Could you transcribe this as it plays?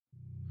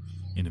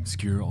An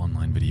obscure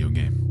online video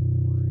game.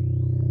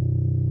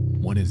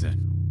 What is it?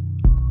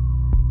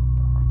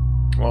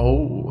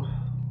 Oh.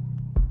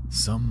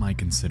 Some might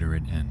consider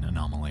it an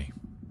anomaly.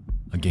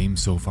 A game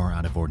so far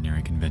out of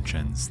ordinary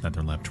conventions that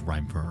they're left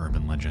ripe for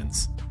urban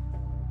legends,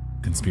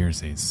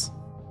 conspiracies,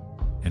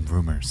 and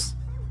rumors.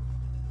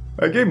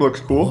 That game looks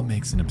cool. What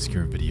makes an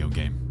obscure video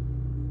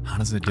game? How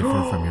does it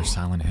differ from your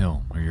Silent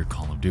Hill or your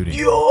Call of Duty?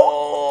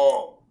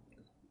 Yo!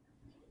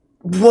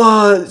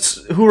 What?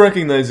 Who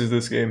recognizes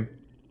this game?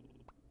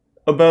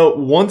 About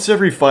once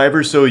every 5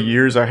 or so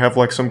years, I have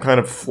like some kind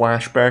of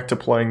flashback to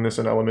playing this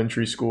in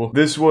elementary school.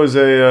 This was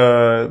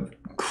a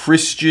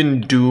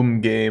Christian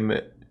Doom game.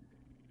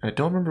 I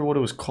don't remember what it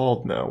was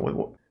called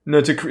now.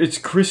 No, it's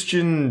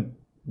Christian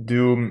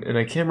Doom, and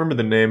I can't remember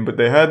the name, but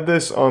they had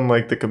this on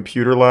like the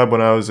computer lab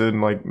when I was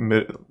in like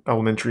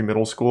elementary,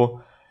 middle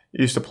school.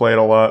 I used to play it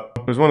a lot.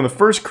 It was one of the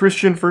first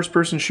Christian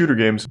first-person shooter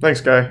games.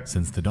 Thanks, guy.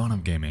 Since the dawn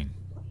of gaming,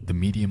 the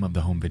medium of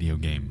the home video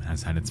game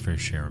has had its fair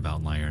share of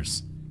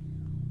outliers.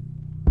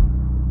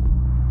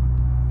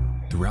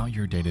 Throughout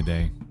your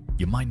day-to-day,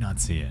 you might not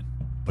see it,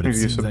 but it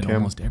seems that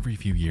almost every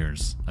few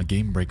years, a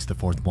game breaks the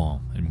fourth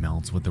wall and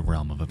melds with the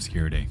realm of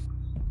obscurity.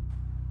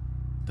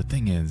 The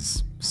thing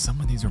is, some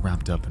of these are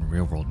wrapped up in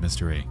real-world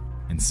mystery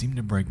and seem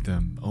to break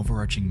the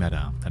overarching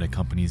meta that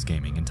accompanies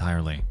gaming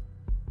entirely.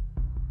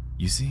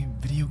 You see,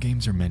 video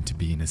games are meant to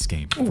be an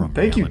escape from reality.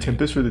 Thank you,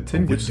 Tempest, for the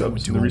 10 gift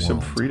subs and the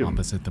resub freedom.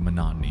 Opposite the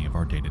monotony of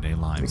our day-to-day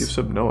lives. Gift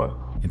sub Noah.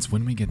 It's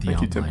when we get the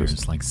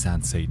outliers like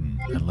Sad Satan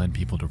that led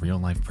people to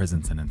real-life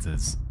prison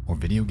sentences, or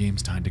video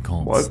games tied to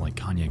cults like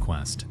Kanye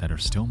Quest that are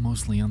still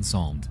mostly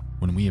unsolved,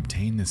 when we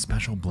obtain this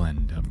special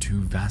blend of two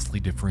vastly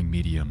differing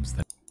mediums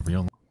that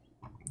real.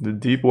 The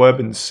Deep Web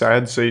and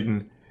Sad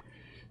Satan.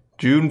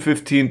 June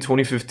 15,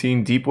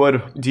 2015, Deep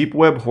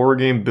Web horror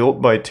game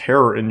built by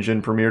Terror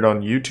Engine premiered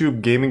on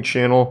YouTube gaming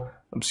channel.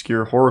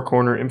 Obscure Horror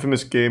Corner,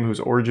 infamous game whose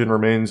origin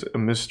remains a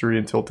mystery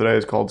until today,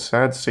 is called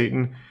Sad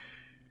Satan.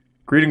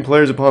 Greeting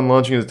players upon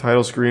launching the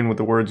title screen with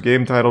the words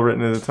game title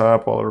written at the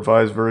top, while a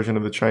revised version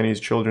of the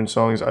Chinese children's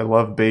songs I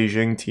Love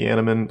Beijing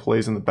Tiananmen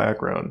plays in the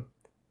background.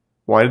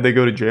 Why did they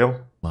go to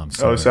jail?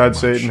 Oh, Sad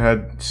Satan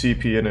had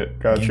CP in it.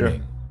 Gotcha.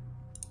 Gaming.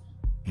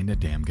 And a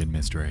damn good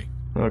mystery.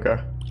 Okay.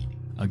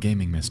 A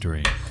gaming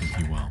mystery, if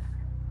you will.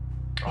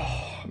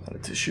 Oh, I'm out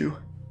of tissue.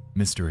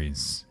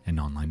 Mysteries in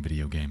online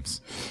video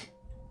games.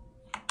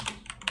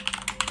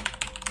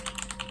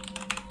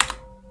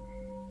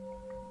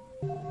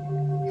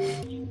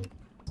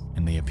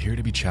 And they appear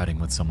to be chatting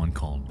with someone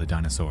called the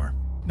Dinosaur,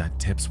 that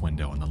tips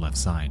window on the left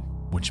side,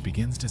 which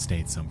begins to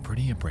state some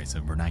pretty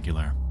abrasive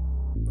vernacular.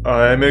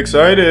 I'm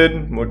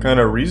excited. What kind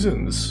of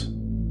reasons?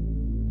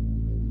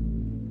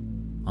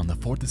 On the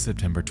 4th of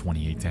September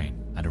 2018,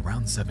 at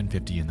around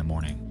 7:50 in the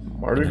morning,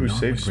 Martin who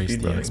saved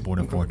graced the speedrunning. export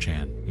of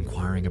 4chan,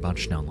 inquiring about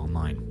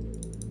SchnellOnline.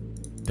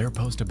 Their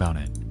post about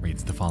it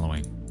reads the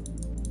following.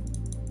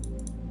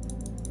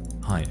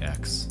 Hi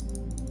X.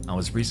 I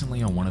was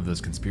recently on one of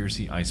those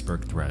conspiracy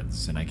iceberg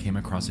threads and I came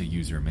across a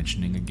user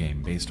mentioning a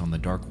game based on the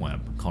dark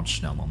web called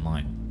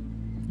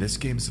SchnellOnline. This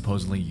game is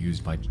supposedly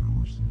used by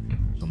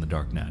on the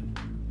darknet.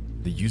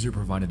 The user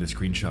provided a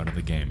screenshot of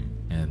the game,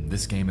 and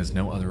this game has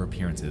no other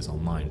appearances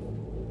online.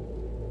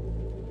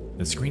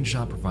 The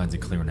screenshot provides a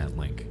ClearNet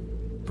link.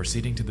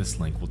 Proceeding to this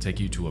link will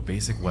take you to a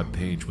basic web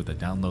page with a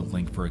download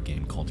link for a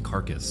game called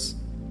Carcass.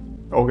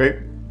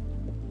 Okay.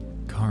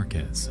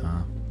 Carcass,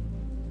 huh?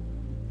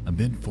 A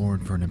bit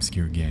forward for an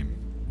obscure game,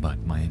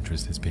 but my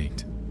interest has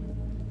piqued.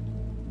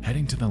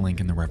 Heading to the link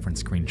in the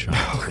reference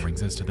screenshot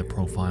brings us to the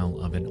profile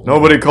of an...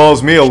 Nobody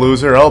calls me a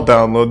loser. I'll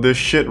download this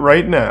shit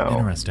right now.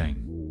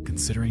 Interesting,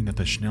 considering that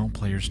the Schnell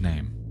player's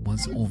name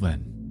was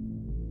Ulven.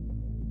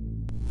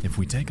 If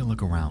we take a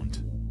look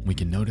around, we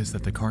can notice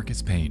that the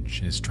Carcass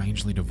page is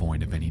strangely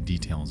devoid of any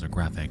details or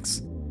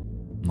graphics.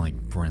 Like,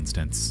 for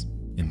instance,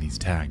 in these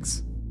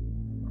tags.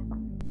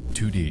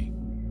 2D.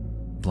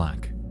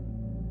 Black.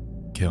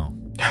 Kill.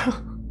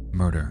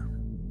 Murder.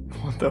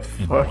 What the And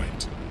fuck?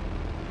 white.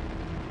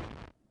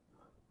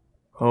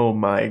 Oh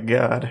my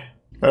god.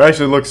 That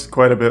actually looks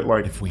quite a bit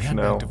like If we head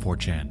Schnell. back to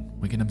 4chan,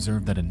 we can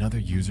observe that another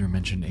user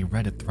mentioned a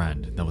Reddit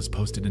thread that was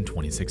posted in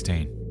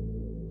 2016.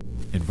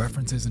 It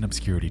references an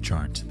obscurity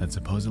chart that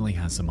supposedly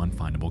has some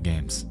unfindable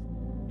games.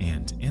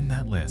 And in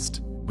that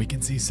list, we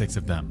can see 6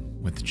 of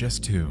them, with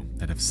just 2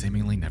 that have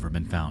seemingly never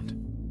been found.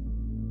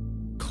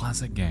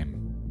 Classic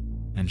Game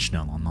and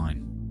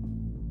SchnellOnline.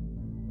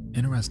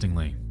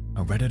 Interestingly,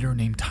 a Redditor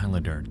named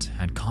TylerDirt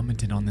had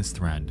commented on this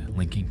thread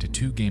linking to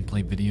 2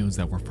 gameplay videos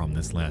that were from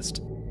this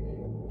list.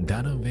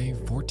 That of a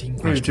 14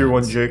 questions Tier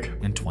 1 Jake.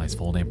 and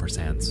twice-fold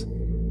ampersands.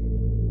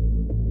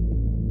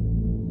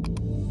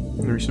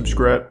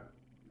 Resubscribe.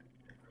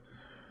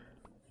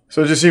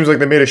 So it just seems like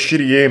they made a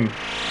shitty game.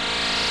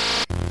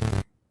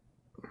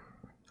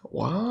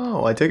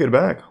 Wow, I take it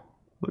back.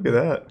 Look at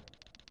that.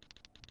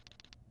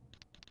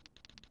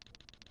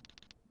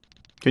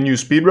 Can you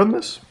speedrun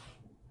this?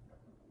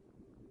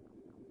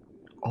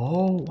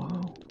 Oh,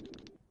 wow.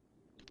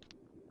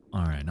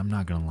 Alright, I'm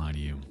not gonna lie to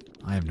you.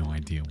 I have no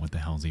idea what the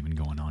hell's even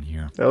going on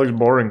here. That looks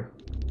boring.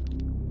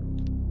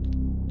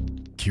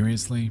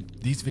 Curiously,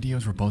 these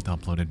videos were both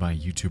uploaded by a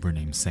YouTuber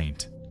named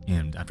Saint,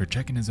 and after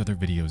checking his other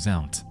videos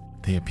out,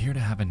 they appear to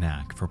have a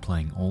knack for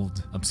playing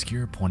old,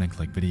 obscure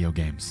point-and-click video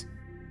games.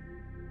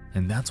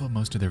 And that's what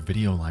most of their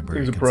video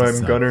library Here's a consists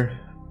prime of. gunner.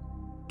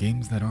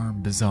 Games that are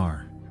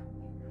bizarre,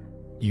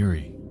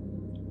 eerie,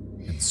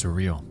 and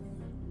surreal.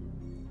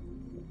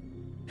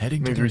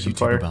 Heading to their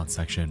YouTube About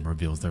section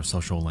reveals their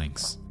social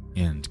links,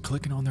 and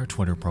clicking on their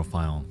Twitter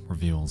profile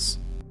reveals,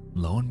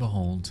 lo and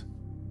behold,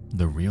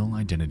 the real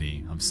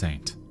identity of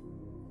Saint.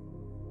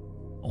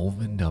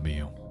 Olvin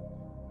W.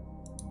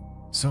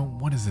 So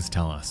what does this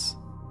tell us?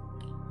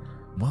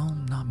 Well,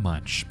 not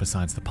much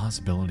besides the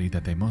possibility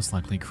that they most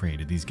likely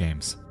created these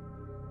games.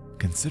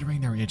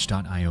 Considering their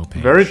itch.io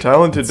page, very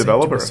talented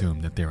developer. It's safe to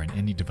assume that they're an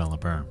indie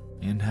developer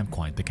and have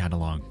quite the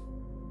catalog.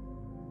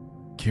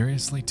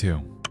 Curiously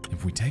too,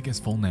 if we take his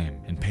full name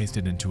and paste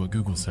it into a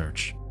Google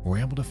search, we're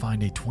able to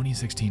find a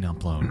 2016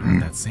 upload of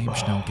that same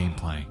Schnell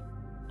gameplay,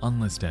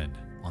 unlisted,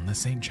 on the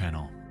same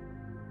channel.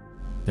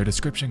 Their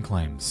description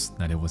claims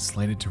that it was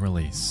slated to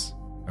release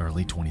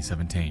early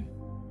 2017.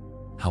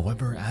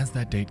 However, as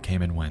that date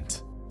came and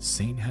went,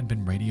 Saint had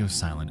been radio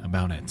silent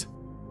about it.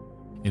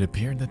 It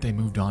appeared that they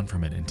moved on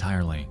from it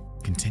entirely,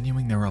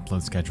 continuing their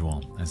upload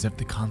schedule as if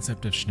the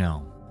concept of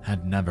Schnell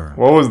had never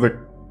existed.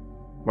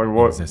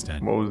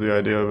 What was the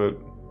idea of it?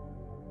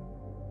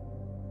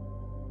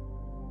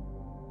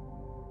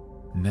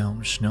 Now,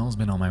 Schnell's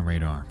been on my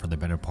radar for the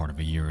better part of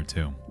a year or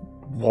two.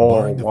 Whoa,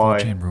 Barring the why?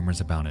 4chan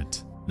rumors about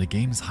it, the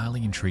game's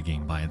highly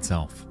intriguing by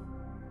itself.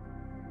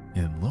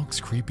 It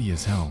looks creepy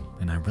as hell,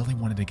 and I really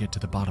wanted to get to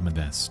the bottom of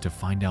this to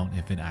find out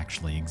if it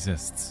actually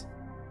exists.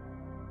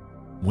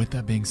 With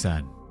that being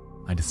said,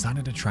 I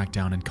decided to track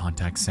down and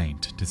contact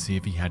Saint to see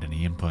if he had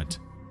any input.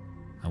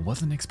 I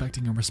wasn't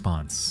expecting a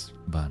response,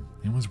 but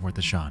it was worth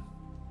a shot.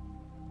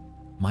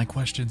 My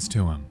questions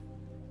to him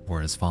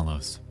were as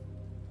follows.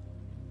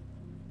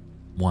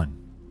 1.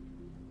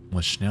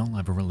 Was Schnell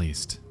ever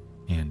released?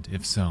 And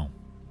if so,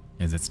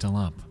 is it still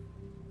up?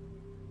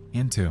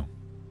 And 2.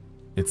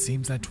 It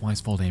seems that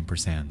Twicefold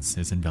ampersands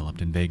is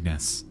enveloped in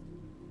vagueness.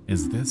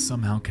 Is this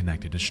somehow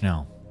connected to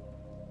Schnell?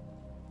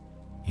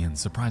 And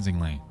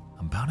surprisingly,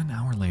 about an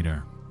hour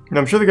later,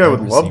 I'm sure the guy would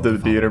love to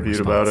be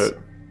interviewed about it.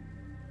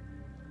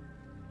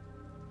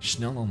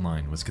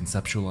 SchnellOnline was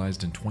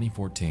conceptualized in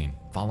 2014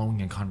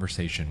 following a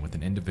conversation with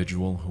an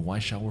individual who I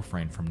shall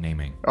refrain from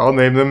naming. I'll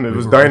name them. It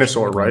was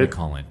Dinosaur, right? We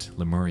call it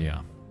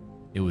Lemuria.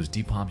 It was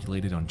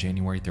depopulated on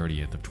January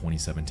 30th of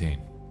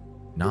 2017.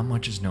 Not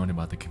much is known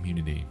about the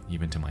community,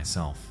 even to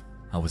myself.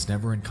 I was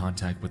never in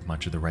contact with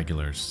much of the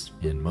regulars,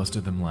 and most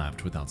of them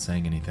left without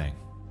saying anything.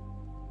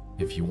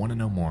 If you want to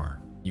know more,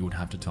 you would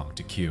have to talk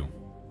to Q.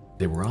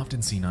 They were often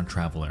seen on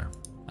Traveler,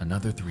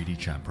 another 3D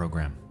chat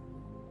program.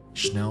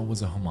 Schnell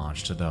was a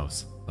homage to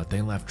those, but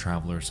they left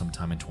Traveler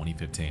sometime in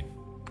 2015.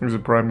 Here's a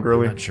prime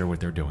girly. I'm not sure what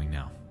they're doing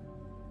now.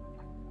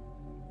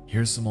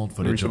 Here's some old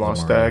footage of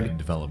Lemuria in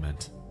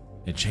development.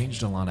 It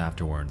changed a lot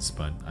afterwards,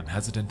 but I'm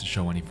hesitant to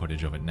show any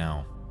footage of it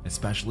now,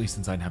 especially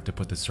since I'd have to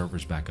put the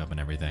servers back up and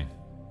everything.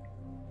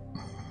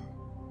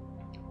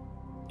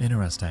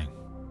 Interesting.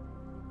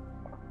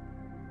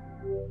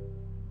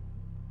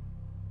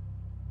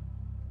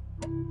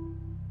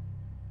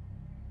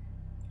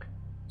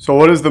 So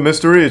what is the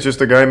mystery? It's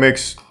just a guy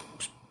makes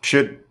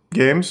shit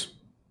games?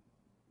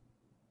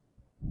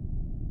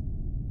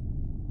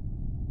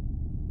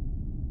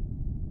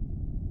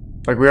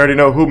 Like, we already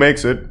know who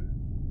makes it,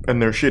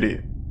 and they're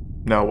shitty.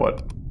 Now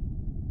what?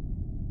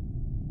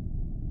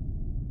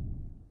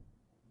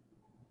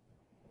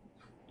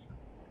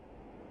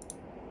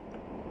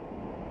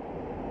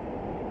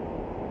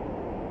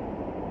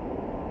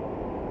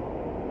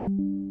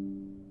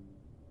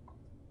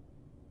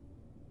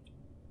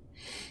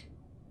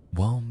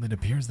 Well, it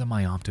appears that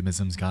my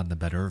optimism's gotten the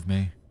better of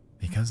me,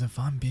 because if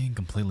I'm being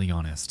completely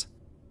honest,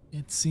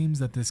 it seems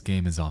that this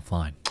game is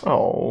offline.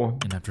 Oh.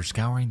 And after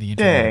scouring the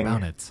internet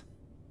about it,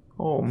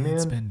 oh man,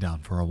 it's been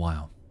down for a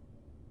while.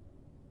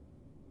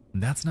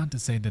 That's not to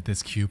say that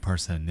this Q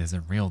person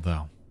isn't real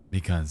though,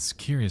 because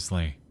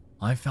curiously,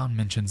 I found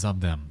mentions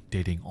of them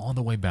dating all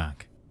the way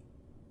back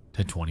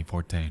to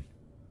 2014.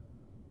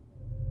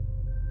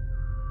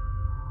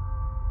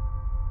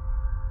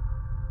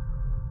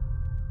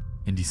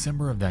 In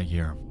December of that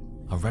year,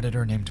 a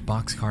Redditor named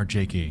Boxcar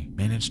Jakey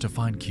managed to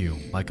find Q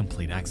by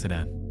complete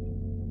accident.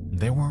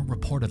 They were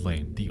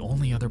reportedly the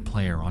only other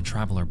player on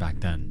Traveler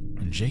back then,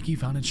 and Jakey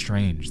found it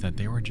strange that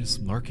they were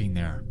just lurking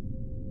there,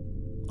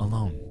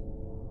 alone.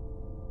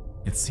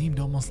 It seemed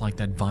almost like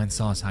that Vine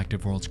Sauce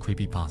Active Worlds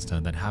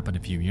creepypasta that happened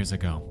a few years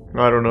ago.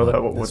 I don't know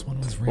that. This one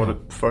was real.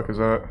 What the fuck is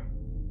that?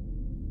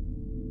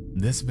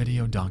 This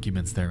video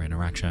documents their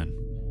interaction,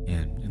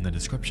 and in the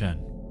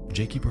description,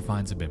 Jakey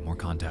provides a bit more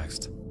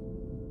context.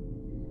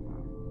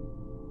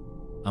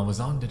 I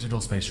was on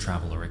Digital Space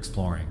Traveler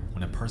exploring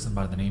when a person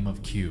by the name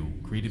of Q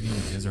greeted me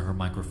with his or her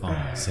microphone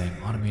saying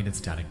automated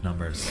static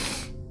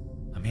numbers.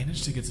 I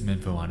managed to get some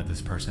info out of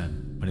this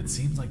person, but it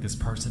seems like this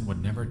person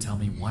would never tell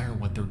me why or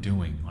what they're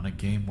doing on a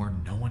game where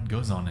no one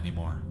goes on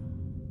anymore.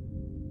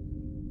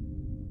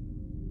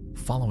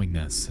 Following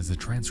this is a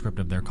transcript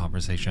of their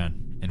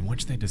conversation, in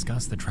which they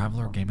discuss the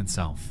Traveler game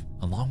itself,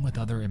 along with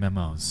other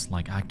MMOs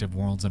like Active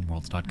Worlds and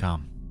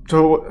Worlds.com.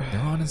 So there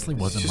honestly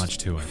wasn't much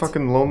to it.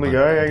 Fucking lonely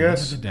guy, I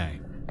guess. At the end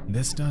of the day,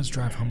 this does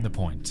drive home the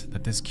point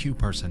that this Q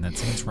person that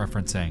Saint's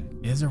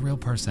referencing is a real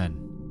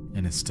person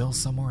and is still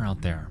somewhere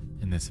out there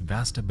in this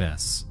vast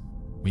abyss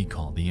we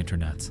call the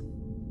internet.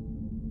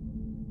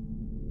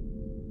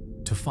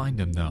 To find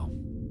him, though,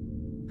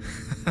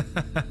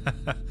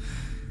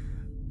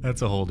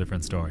 that's a whole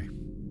different story.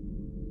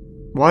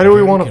 Why do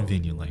we want to?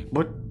 Conveniently,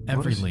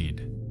 every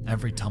lead,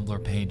 every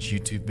Tumblr page,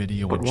 YouTube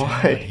video, or channel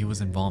that he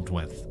was involved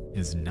with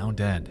is now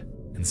dead,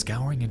 and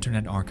scouring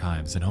internet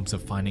archives in hopes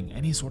of finding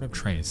any sort of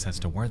trace as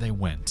to where they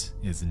went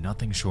is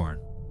nothing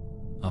short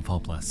of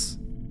hopeless.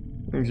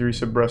 Thanks, you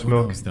said breast Who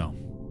milk. knows, though?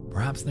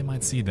 Perhaps they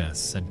might see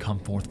this and come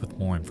forth with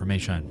more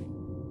information.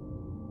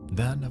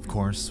 That, of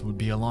course, would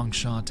be a long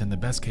shot in the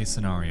best case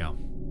scenario,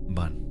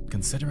 but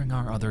considering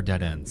our other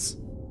dead ends,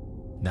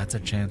 that's a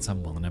chance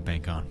I'm willing to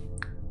bank on.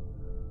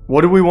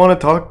 What do we want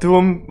to talk to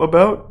him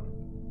about?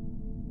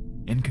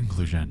 In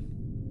conclusion,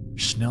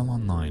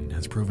 SchnellOnline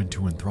has proven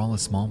to enthrall a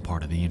small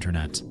part of the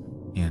internet,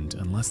 and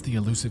unless the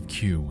elusive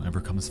Q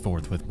ever comes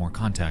forth with more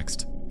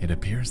context, it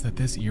appears that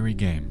this eerie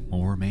game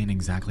will remain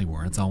exactly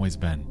where it's always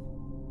been.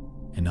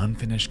 An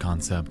unfinished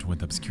concept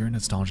with obscure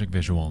nostalgic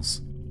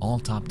visuals, all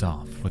topped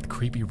off with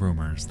creepy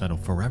rumors that'll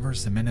forever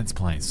cement its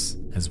place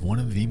as one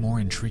of the more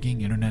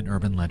intriguing internet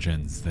urban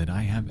legends that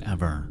I have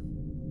ever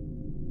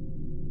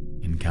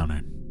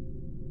encountered.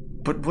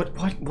 But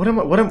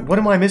what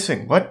am I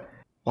missing? What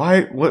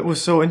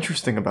was so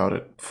interesting about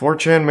it?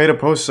 4chan made a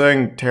post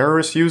saying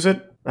terrorists use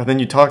it, and then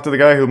you talked to the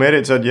guy who made it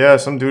and said, yeah,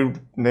 some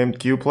dude named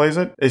Q plays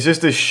it. It's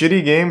just a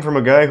shitty game from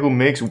a guy who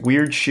makes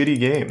weird shitty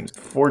games.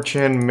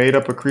 4chan made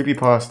up a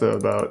creepypasta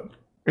about.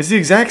 It's the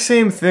exact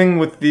same thing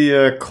with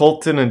the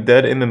Cult in a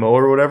Dead MMO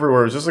or whatever,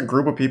 where it's just a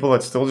group of people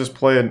that still just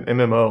play an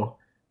MMO,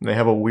 and they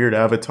have a weird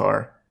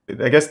avatar.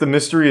 I guess the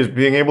mystery is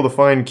being able to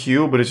find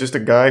Q, but it's just a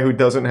guy who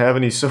doesn't have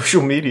any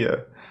social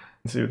media.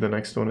 Let's see what the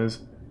next one is.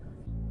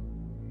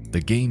 The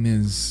game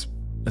is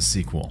a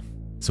sequel,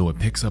 so it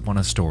picks up on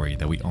a story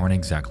that we aren't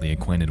exactly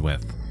acquainted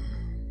with.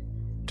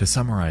 To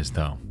summarize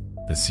though,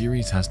 the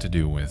series has to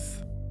do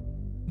with,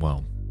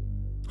 well,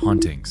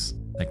 hauntings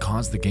that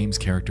cause the game's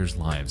characters'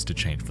 lives to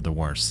change for the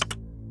worse.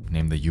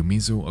 Named the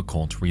Yumizu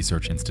Occult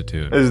Research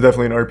Institute. This is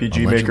definitely an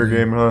RPG Maker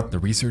game, huh? The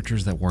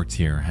researchers that worked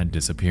here had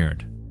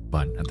disappeared,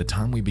 but at the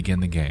time we begin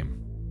the game,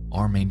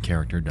 our main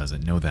character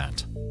doesn't know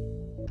that.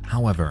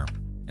 However,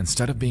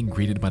 instead of being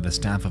greeted by the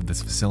staff of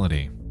this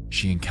facility,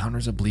 she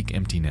encounters a bleak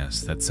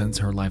emptiness that sends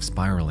her life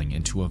spiraling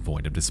into a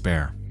void of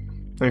despair.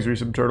 Thanks,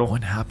 Resub Turtle.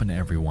 What happened to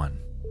everyone?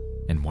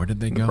 And where did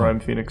they go? Prime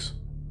Phoenix.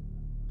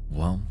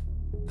 Well,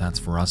 that's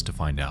for us to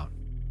find out.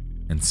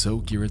 And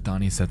so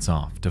Giratani sets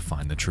off to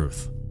find the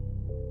truth.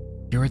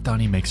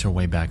 Giratani makes her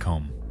way back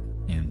home,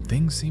 and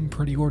things seem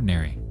pretty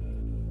ordinary.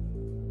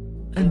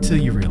 Until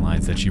you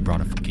realize that she brought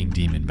a fucking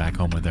demon back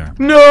home with her.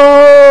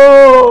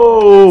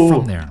 No!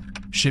 From there,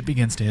 shit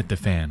begins to hit the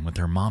fan with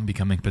her mom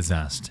becoming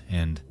possessed,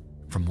 and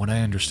from what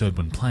I understood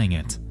when playing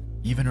it,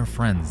 even her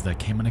friends that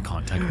came into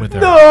contact with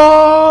her.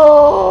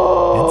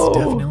 No! It's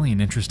definitely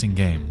an interesting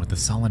game with a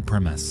solid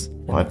premise.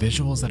 What? And the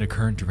visuals that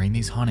occurred during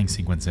these haunting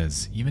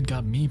sequences even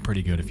got me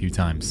pretty good a few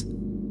times.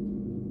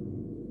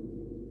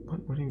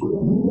 What are you...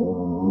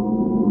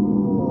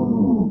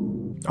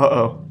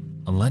 Uh-oh.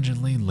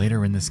 Allegedly,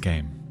 later in this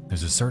game,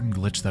 there's a certain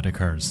glitch that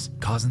occurs,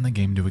 causing the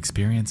game to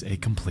experience a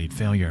complete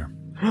failure.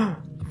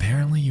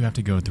 Apparently, you have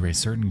to go through a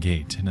certain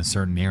gate in a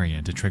certain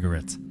area to trigger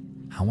it.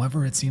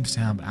 However, it seems to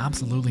have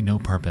absolutely no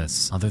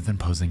purpose other than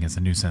posing as a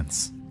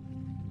nuisance.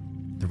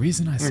 The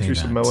reason I say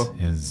that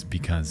is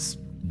because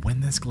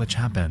when this glitch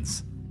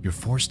happens, you're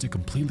forced to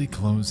completely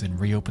close and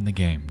reopen the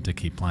game to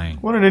keep playing.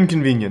 What an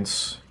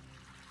inconvenience.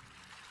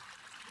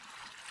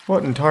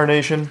 What in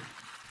tarnation?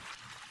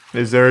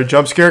 Is there a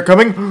jump scare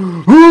coming?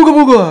 Ooga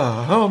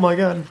booga! Oh my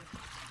god.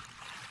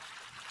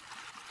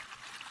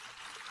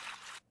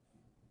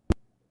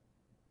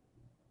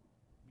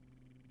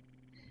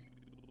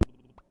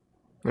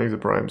 There's a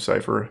Prime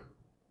Cipher.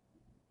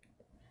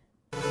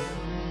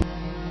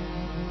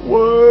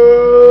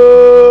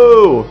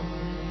 Whoa!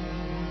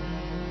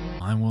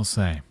 I will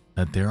say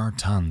that there are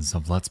tons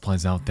of Let's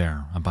Plays out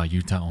there about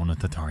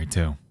Utahonotatari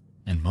too,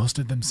 and most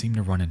of them seem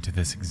to run into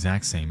this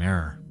exact same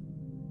error.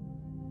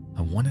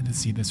 I wanted to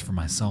see this for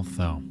myself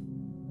though,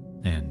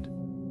 and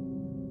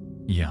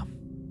yeah.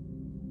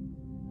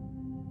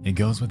 It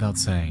goes without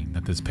saying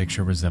that this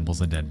picture resembles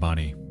a dead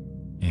body,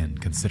 and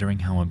considering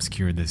how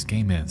obscure this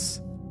game is,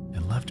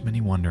 it left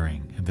many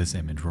wondering if this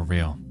image were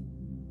real.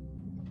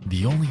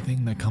 The only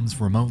thing that comes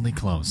remotely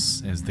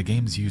close is the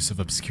game's use of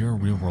obscure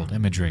real-world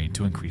imagery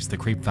to increase the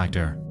creep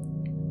factor,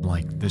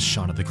 like this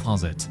shot of the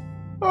closet,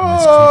 and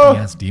this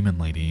creepy-ass demon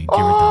lady in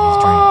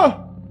Giratani's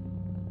dream.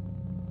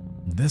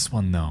 This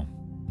one though,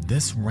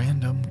 this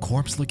random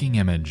corpse-looking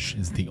image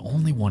is the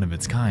only one of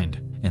its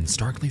kind, and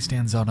starkly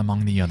stands out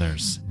among the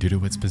others due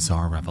to its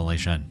bizarre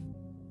revelation.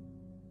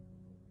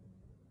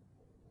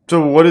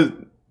 So what is...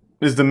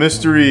 Is the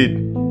mystery...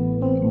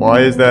 Why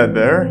is that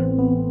there?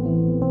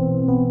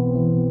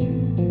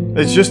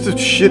 It's just a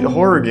shit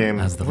horror game.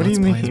 As the What do Let's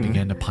you Plays mean?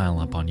 began to pile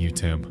up on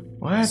YouTube,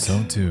 What?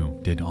 so too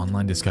did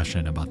online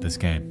discussion about this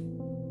game.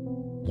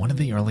 One of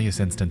the earliest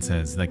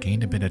instances that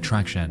gained a bit of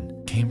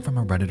traction came from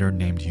a Redditor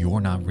named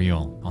You're Not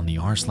Real on the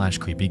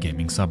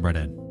r/creepygaming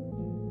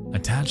subreddit.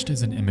 Attached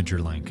is an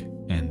imagery link,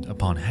 and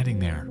upon heading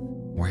there,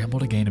 we're able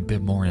to gain a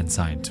bit more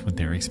insight with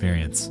their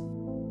experience.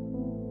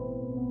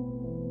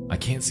 I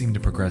can't seem to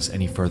progress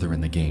any further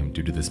in the game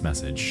due to this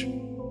message.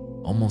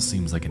 Almost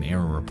seems like an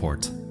error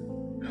report.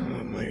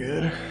 Oh my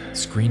god.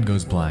 Screen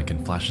goes black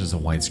and flashes a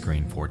white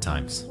screen 4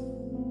 times.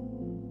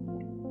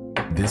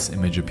 This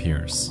image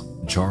appears.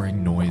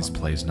 Jarring noise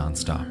plays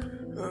non-stop.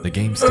 The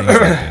game stays like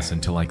this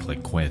until I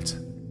click quit.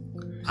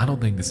 I don't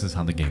think this is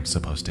how the game's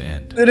supposed to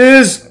end. It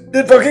is!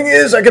 It fucking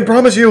is! I can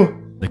promise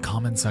you! The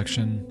comment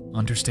section,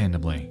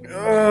 understandably.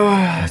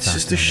 It's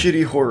just a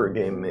shitty horror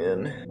game,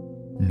 man.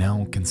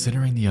 Now,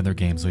 considering the other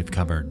games we've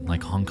covered,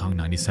 like Hong Kong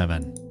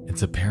 97,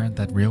 it's apparent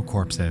that real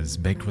corpses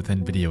baked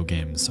within video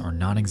games are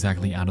not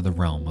exactly out of the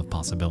realm of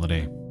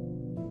possibility.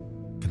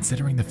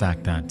 Considering the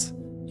fact that,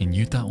 in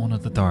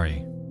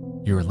Utahonotatari,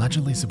 you're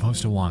allegedly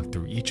supposed to walk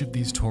through each of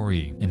these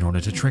torii in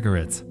order to trigger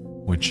it,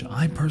 which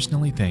I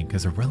personally think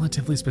is a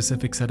relatively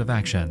specific set of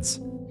actions.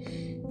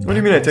 What do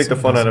you mean I take the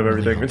fun out of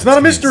everything? It's not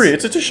a mystery,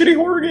 it's just a shitty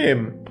horror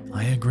game.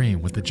 I agree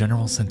with the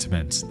general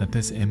sentiment that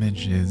this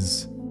image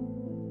is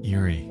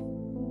eerie.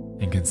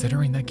 And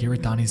considering that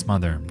Kiritani's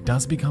mother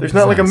does become There's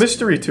not like a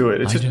mystery to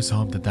it. I just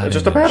hope that it's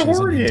just a bad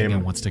horror isn't hinting game.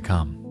 at what's to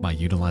come by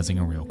utilizing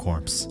a real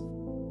corpse.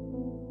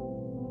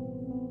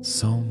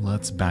 So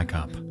let's back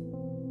up.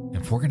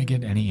 If we're gonna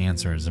get any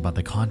answers about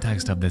the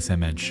context of this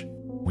image,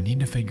 we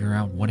need to figure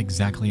out what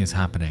exactly is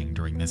happening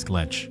during this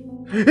glitch.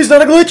 It's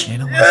not a glitch!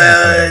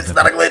 Analyzing It's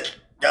not a glitch!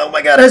 Oh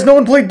my god, has no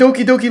one played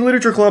Doki Doki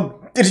Literature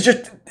Club? It's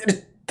just...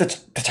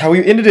 That's how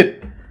we ended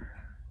it.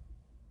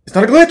 It's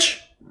not a glitch!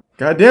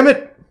 God damn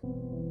it!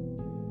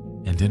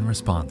 And in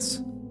response,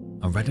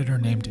 a Redditor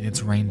named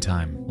It's Rain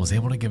Time was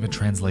able to give a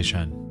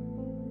translation.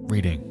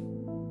 Reading.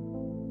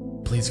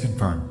 Please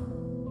confirm.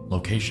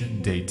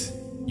 Location, date,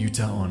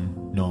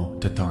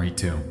 Utahonotatari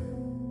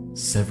 2.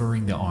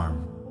 Severing the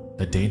arm.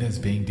 The data is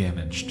being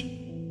damaged.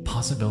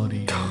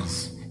 Possibility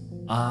is...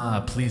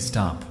 please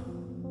stop.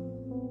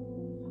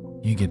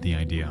 You get the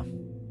idea.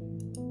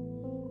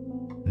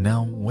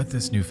 Now, with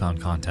this newfound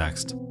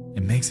context,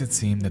 it makes it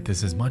seem that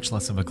this is much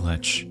less of a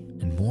glitch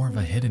and more of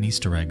a hidden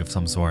Easter egg of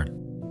some sort.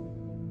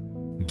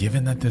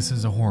 Given that this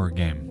is a horror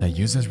game that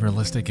uses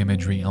realistic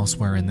imagery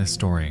elsewhere in this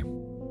story,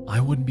 I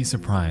wouldn't be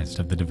surprised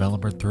if the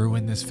developer threw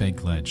in this fake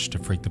glitch to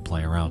freak the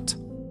player out.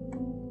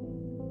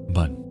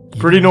 But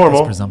pretty even with normal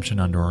this presumption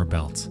under our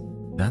belt,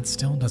 that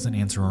still doesn't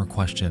answer our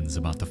questions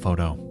about the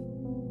photo.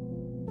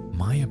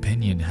 My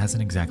opinion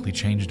hasn't exactly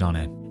changed on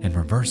it, and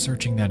reverse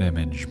searching that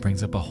image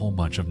brings up a whole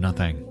bunch of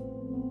nothing.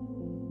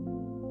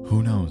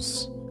 Who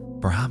knows?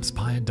 Perhaps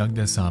Paya dug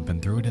this up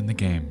and threw it in the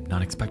game,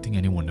 not expecting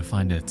anyone to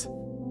find it.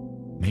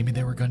 Maybe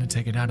they were going to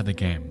take it out of the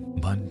game,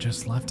 but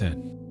just left it.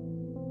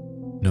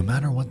 No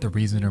matter what the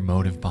reason or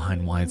motive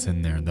behind why it's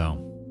in there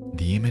though,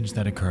 the image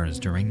that occurs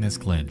during this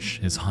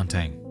glitch is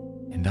haunting,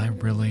 and I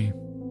really,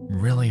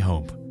 really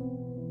hope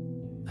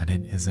that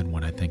it isn't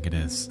what I think it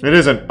is. It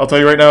isn't. I'll tell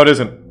you right now, it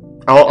isn't.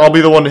 I'll be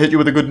the one to hit you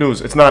with the good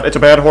news. It's not. It's a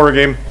bad horror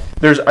game.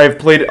 I've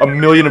played a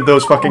million of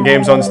those fucking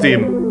games on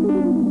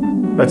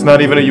Steam. That's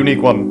not even a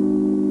unique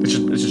one. It's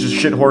just a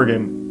shit horror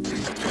game.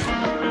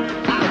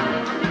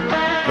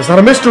 It's not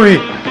a mystery.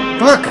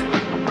 Fuck.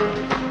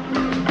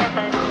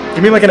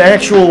 Give me like an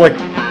actual like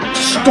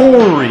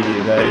story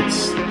that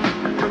it's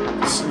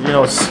you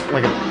know, it's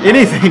like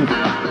anything.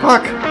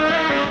 Fuck.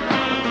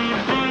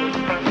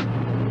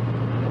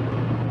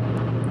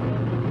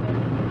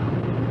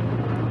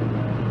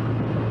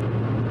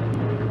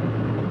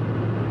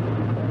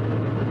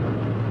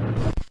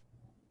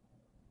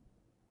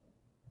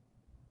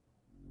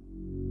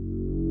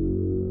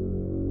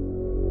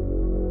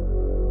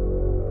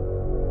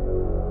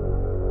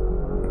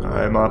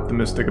 I'm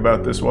optimistic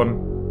about this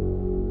one.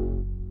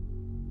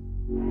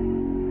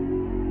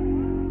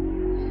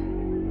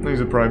 He's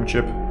a prime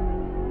chip.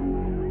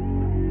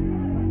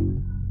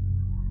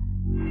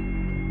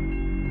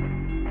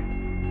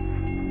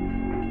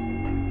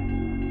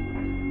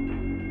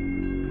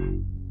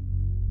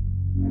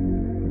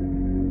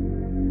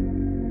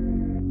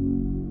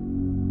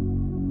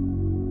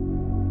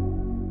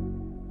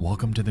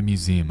 Welcome to the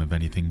Museum of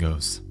Anything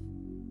Goes,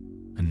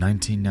 a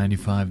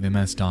 1995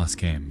 MS-DOS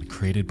game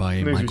created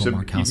by Michael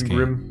Markowski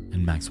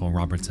and Maxwell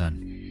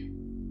Robertson.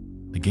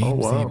 The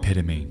game's the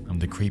epitome of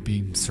the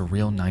creepy,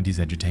 surreal 90s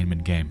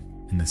edutainment game,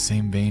 in the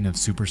same vein of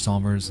Super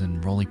Solvers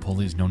and Roly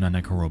Poly's No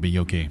Nanakorobi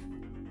Yoki.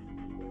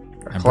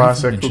 I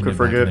Classic, who could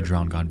forget? In the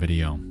Drowned God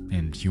video,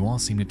 and you all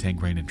seem to take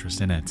great interest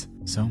in it,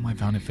 so I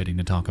found it fitting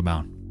to talk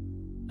about.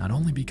 Not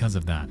only because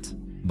of that,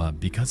 but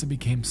because it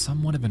became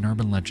somewhat of an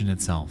urban legend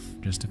itself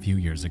just a few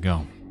years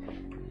ago.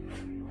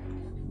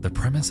 The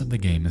premise of the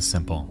game is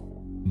simple,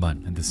 but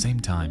at the same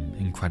time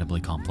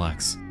incredibly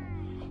complex.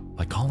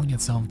 By calling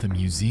itself the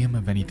Museum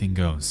of Anything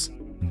Goes,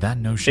 that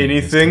notion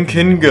Anything is can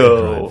taken into go.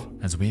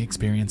 overdrive as we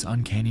experience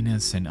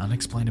uncanniness and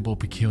unexplainable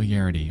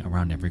peculiarity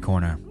around every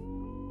corner.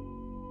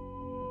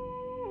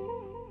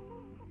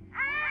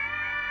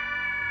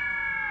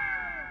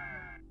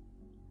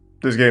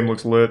 This game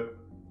looks lit.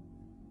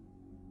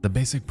 The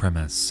basic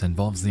premise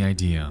involves the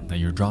idea that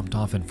you're dropped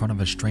off in front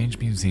of a strange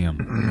museum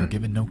and are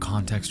given no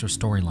context or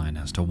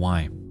storyline as to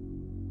why.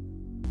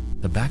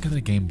 The back of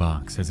the game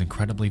box is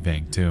incredibly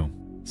vague too,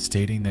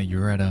 stating that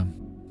you're at a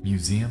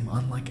museum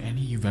unlike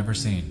any you've ever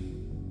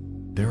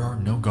seen. There are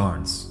no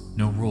guards,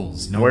 no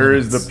rules, no Where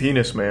limits. is the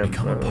penis man?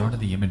 Become a part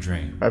of the imagery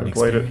I and haven't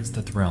played it. experience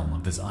the thrill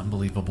of this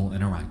unbelievable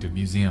interactive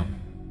museum.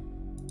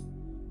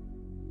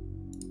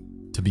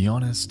 To be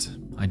honest,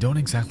 I don't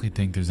exactly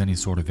think there's any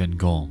sort of end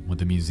goal with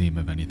the Museum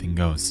of Anything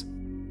Goes.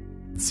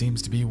 It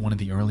seems to be one of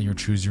the earlier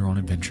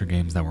choose-your-own-adventure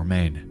games that were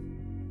made,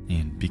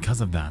 and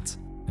because of that,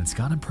 it's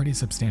got a pretty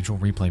substantial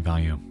replay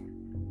value.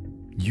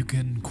 You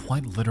can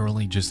quite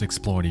literally just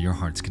explore to your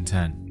heart's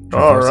content.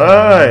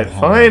 Alright,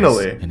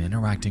 finally! And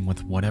interacting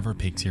with whatever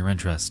piques your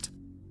interest.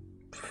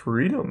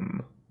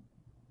 Freedom.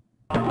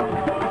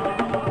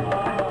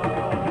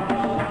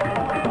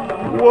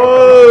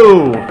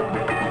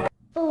 Whoa!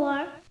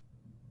 4,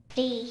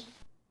 3,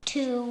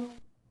 2.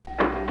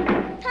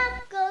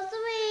 Pop goes the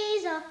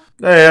weasel.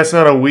 Hey, that's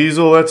not a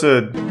weasel, that's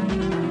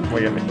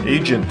like an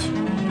agent.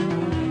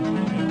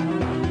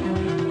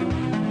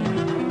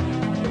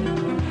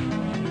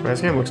 This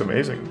game looks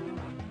amazing.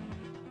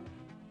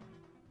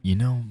 You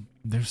know,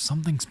 there's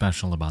something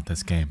special about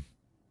this game.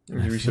 I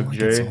Use feel of like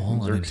J, it's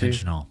all Xerxes.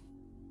 unintentional.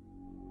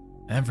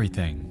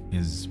 Everything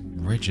is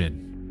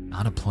rigid,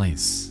 out of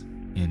place,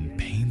 and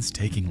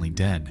painstakingly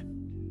dead.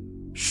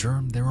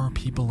 Sure, there are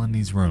people in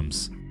these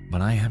rooms,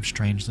 but I have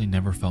strangely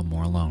never felt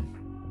more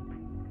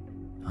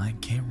alone. I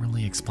can't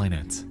really explain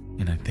it,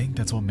 and I think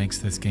that's what makes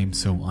this game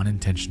so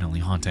unintentionally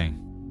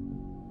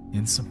haunting.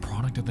 It's a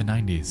product of the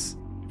 90s,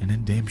 and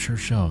it damn sure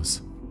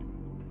shows.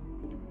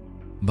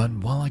 But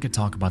while I could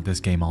talk about this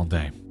game all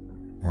day,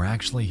 we're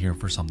actually here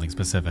for something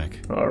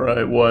specific.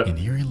 Alright, what? An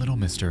eerie little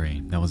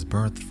mystery that was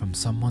birthed from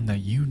someone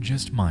that you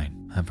just might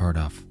have heard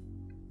of.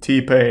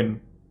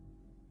 T-Pain.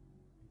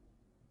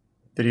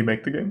 Did he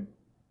make the game?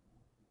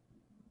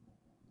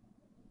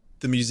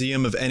 The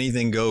Museum of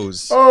Anything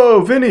Goes.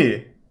 Oh,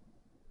 Vinny!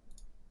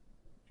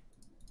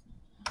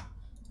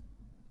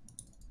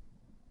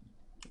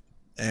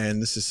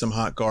 And this is some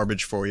hot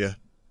garbage for you.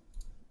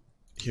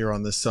 Here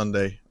on this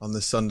Sunday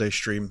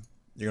stream.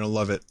 You're gonna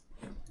love it.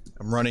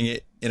 I'm running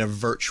it in a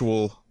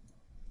virtual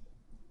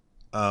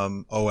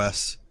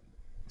OS.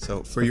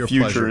 So for your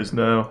Future pleasure. is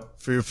now.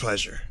 For your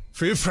pleasure.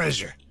 For your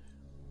pleasure.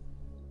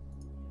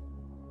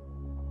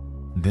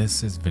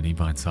 This is Vinny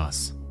Bites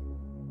Us,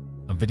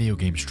 a video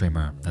game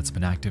streamer that's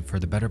been active for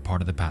the better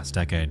part of the past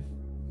decade.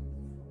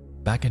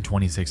 Back in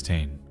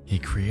 2016, he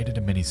created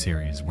a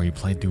mini-series where he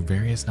played through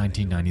various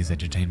 1990s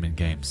entertainment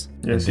games.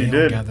 Yes, and he they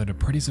all did. gathered a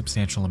pretty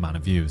substantial amount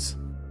of views.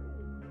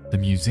 The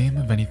Museum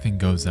of Anything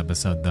Goes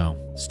episode, though,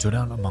 stood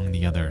out among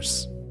the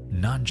others,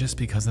 not just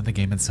because of the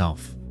game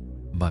itself,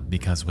 but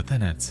because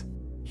within it,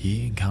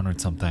 he encountered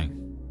something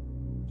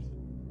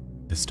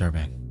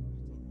disturbing.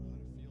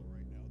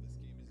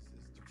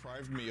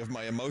 Deprived me of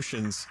my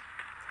emotions.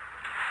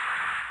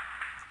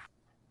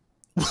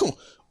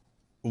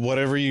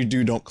 Whatever you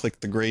do, don't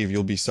click the grave.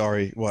 You'll be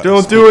sorry. What?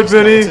 Don't do it,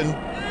 Vinny!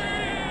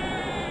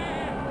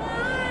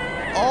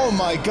 Oh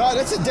my god,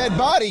 that's a dead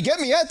body! Get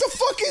me out! The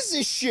fuck is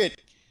this shit?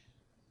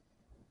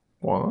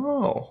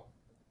 Wow.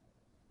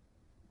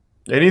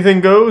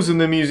 Anything goes in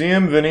the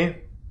museum, Vinny.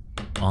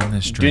 On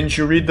this stream, Didn't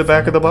you read the in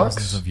back front of the box?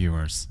 thousands of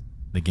viewers,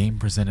 the game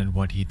presented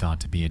what he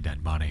thought to be a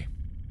dead body.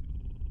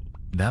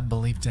 That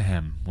belief to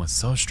him was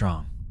so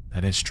strong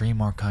that his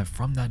stream archive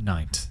from that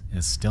night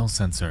is still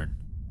censored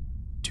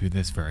to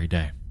this very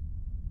day.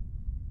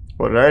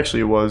 What it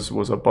actually was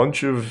a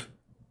bunch of...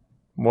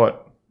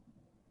 what?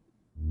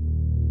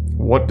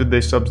 What did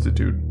they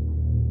substitute?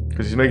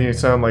 Because he's making it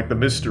sound like the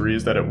mystery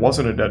is that it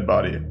wasn't a dead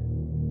body.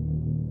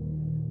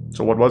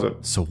 So what was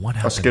it? So what A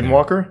happened there?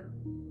 skinwalker?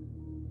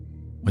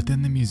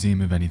 Within the Museum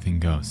of Anything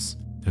Goes,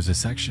 there's a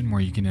section where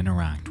you can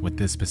interact with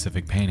this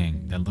specific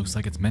painting that looks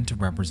like it's meant to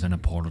represent a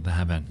portal to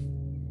heaven.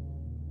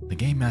 The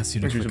game asks you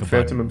to Like click a using button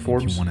Phantom if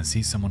Informs? you want to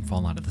see someone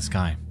fall out of the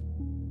sky.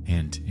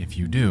 And if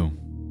you do,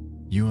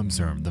 you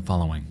observe the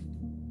following.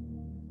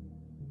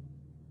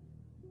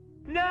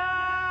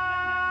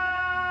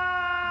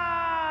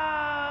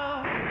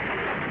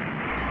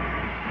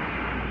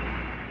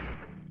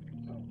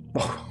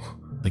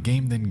 The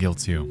game then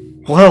guilts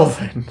you. Well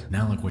then.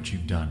 Now look what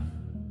you've done.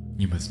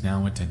 You must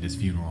now attend his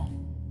funeral.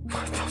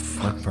 What the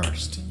fuck? But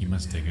first, you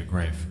must dig a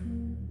grave.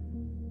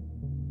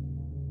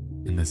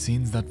 And the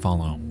scenes that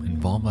follow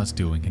involve us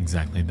doing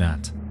exactly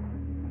that.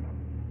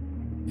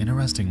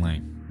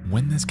 Interestingly,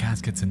 when this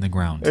casket's in the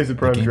ground, There's a the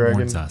prime game dragon.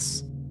 warns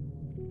us.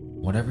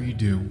 Whatever you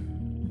do,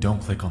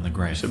 don't click on the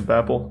grave. Should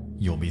babble.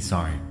 You'll be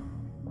sorry.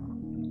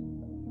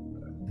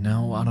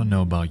 Now, I don't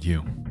know about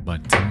you,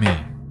 but to me,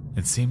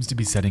 It seems to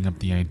be setting up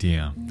the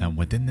idea that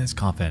within this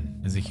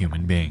coffin is a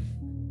human being,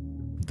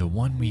 the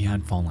one we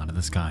had fall out of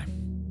the sky.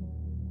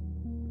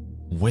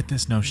 With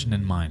this notion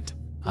in mind,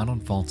 I don't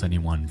fault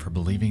anyone for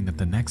believing that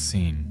the next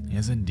scene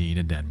is indeed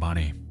a dead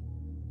body.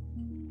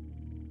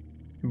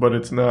 But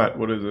it's not.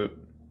 What is it?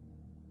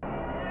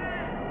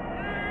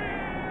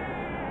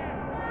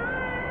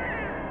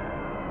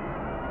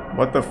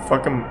 What the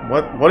fuck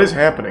what is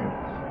happening?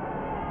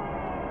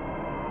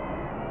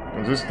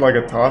 Is this like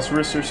a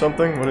Tosserus or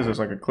something? What is this,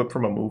 like a clip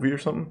from a movie or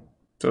something?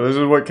 So this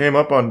is what came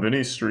up on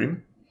Vinny's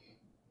stream?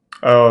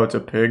 Oh, it's a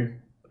pig.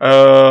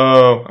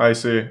 Oh, I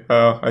see.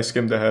 Oh, I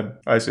skimmed ahead.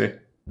 I see.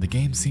 The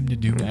game seemed to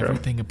do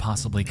everything it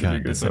possibly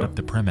could to set up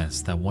the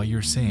premise that what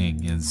you're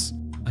seeing is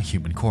a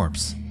human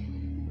corpse.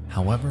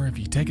 However, if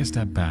you take a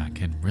step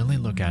back and really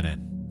look at it,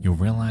 you'll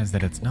realize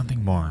that it's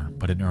nothing more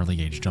but an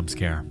early age jump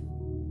scare.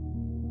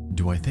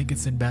 Do I think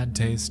it's in bad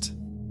taste?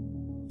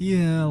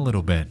 Yeah, a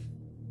little bit.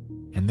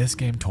 And this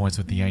game toys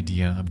with the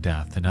idea of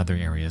death in other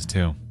areas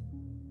too.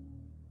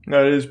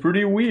 That is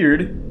pretty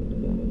weird.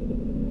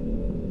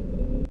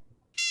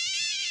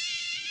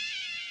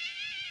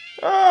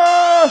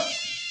 Ah!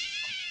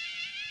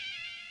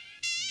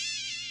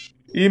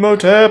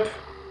 Emotep!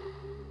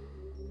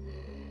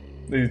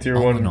 The tier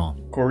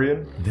 1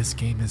 Korean. This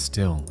game is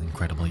still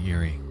incredibly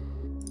eerie.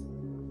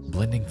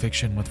 Blending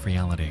fiction with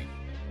reality,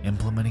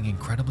 implementing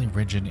incredibly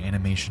rigid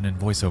animation and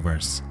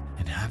voiceovers,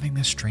 and having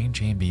this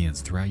strange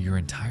ambience throughout your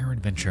entire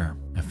adventure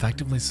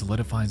effectively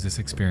solidifies this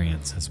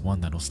experience as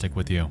one that'll stick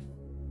with you.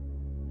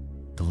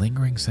 The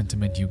lingering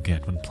sentiment you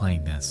get when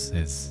playing this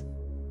is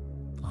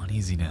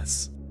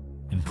uneasiness,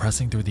 and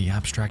pressing through the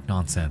abstract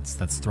nonsense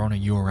that's thrown at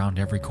you around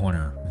every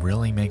corner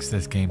really makes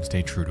this game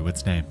stay true to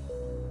its name.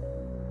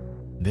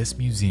 This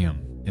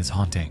museum is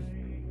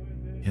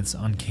haunting, it's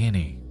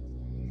uncanny,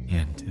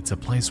 and it's a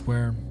place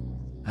where,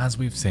 as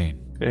we've seen,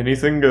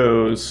 anything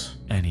goes.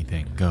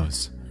 Anything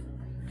goes.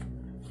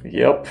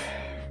 Yep.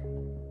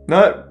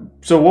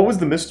 So what was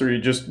the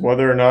mystery? Just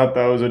whether or not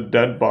that was a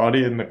dead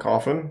body in the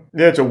coffin?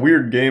 Yeah, it's a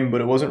weird game,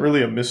 but it wasn't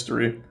really a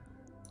mystery.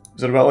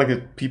 Is it about like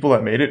the people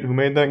that made it, who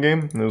made that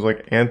game? And it was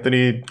like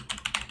Anthony...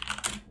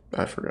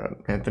 I forgot.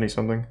 Anthony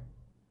something?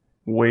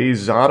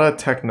 Wayzata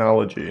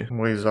Technology.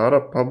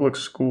 Wayzata Public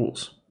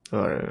Schools.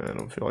 I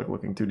don't feel like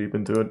looking too deep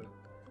into it.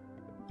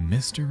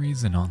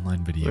 Mysteries in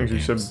online video Thanks,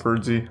 games. you said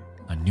Birdsy.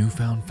 A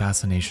newfound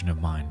fascination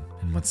of mine,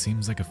 and what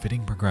seems like a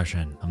fitting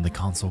progression of the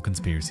console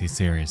conspiracy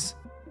series.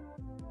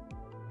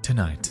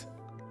 Tonight,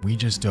 we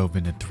just dove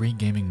into 3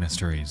 gaming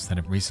mysteries that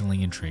have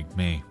recently intrigued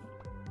me.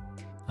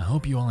 I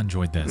hope you all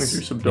enjoyed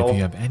this. If you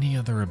have any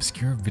other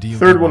obscure video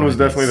third one was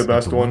definitely the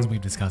best one. Ones we've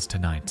discussed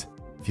tonight,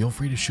 feel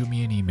free to shoot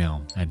me an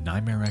email at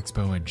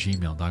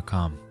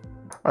nightmareexpo@gmail.com.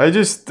 I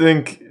just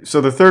think, so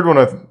the third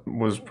one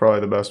was probably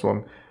the best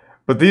one.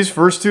 But these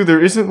first 2, there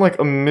isn't like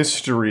a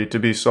mystery to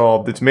be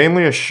solved. It's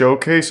mainly a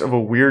showcase of a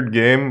weird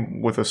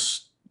game with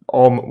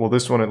well,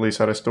 this one at least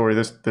had a story.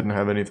 This didn't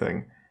have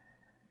anything.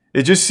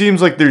 It just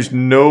seems like there's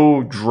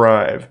no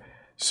drive.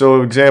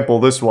 So example,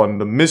 this one,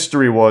 the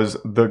mystery was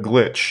the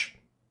glitch,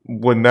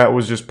 when that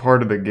was just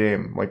part of the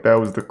game. Like that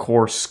was the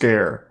core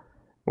scare.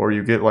 Or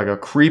you get like a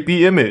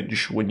creepy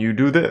image when you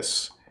do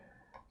this.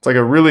 It's like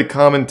a really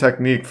common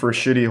technique for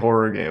shitty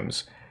horror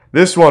games.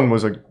 This one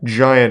was a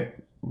giant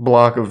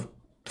block of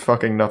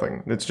fucking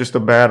nothing. It's just a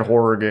bad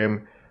horror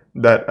game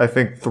that I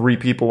think 3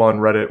 people on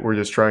Reddit were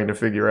just trying to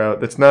figure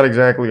out. It's not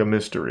exactly a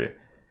mystery.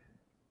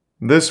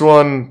 This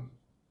one,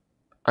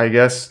 I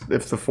guess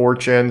if the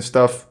 4chan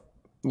stuff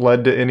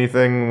led to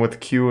anything with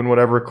Q and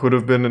whatever, could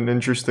have been an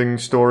interesting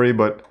story,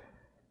 but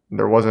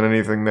there wasn't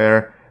anything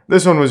there.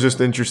 This one was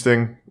just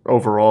interesting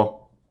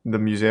overall. The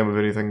Museum of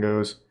Anything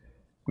Goes.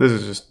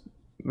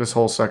 This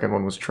whole second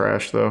one was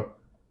trash though.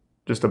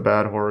 Just a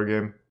bad horror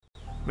game.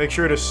 Make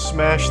sure to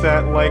smash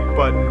that like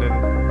button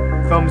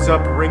and thumbs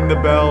up, ring the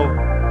bell,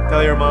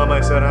 tell your mom I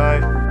said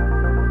hi.